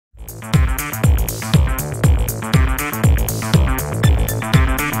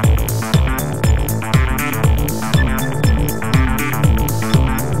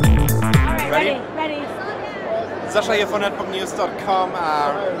Sasha here from netbooknews.com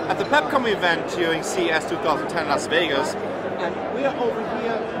at the Pepcom event during CES 2010 Las Vegas, and we are over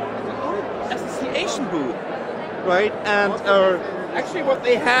here at the association booth, right? And actually what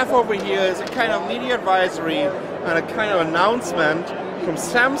they have over here is a kind of media advisory and a kind of announcement from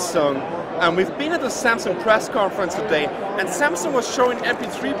Samsung. And we've been at the Samsung press conference today, and Samsung was showing an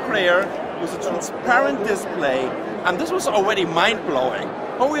MP3 player with a transparent display, and this was already mind-blowing.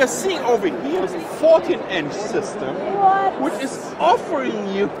 What we are seeing over here is a 14-inch system, which is offering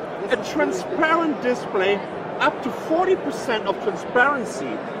you a transparent display up to 40% of transparency.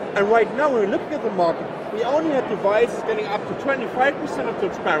 And right now, when we're looking at the market, we only have devices getting up to 25% of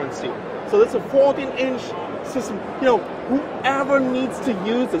transparency. So that's a 14-inch system. You know, whoever needs to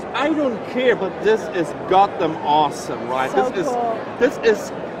use this, I don't care, but this is goddamn awesome, right? So this is,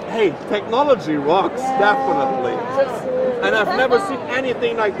 hey, technology rocks, definitely. And I've never seen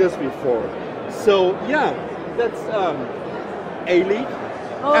anything like this before. So yeah, that's Elite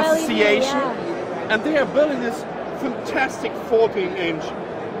Association, and they are building this fantastic 14-inch,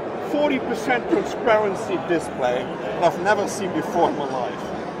 40% transparency display that I've never seen before in my life.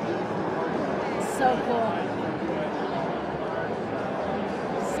 So cool.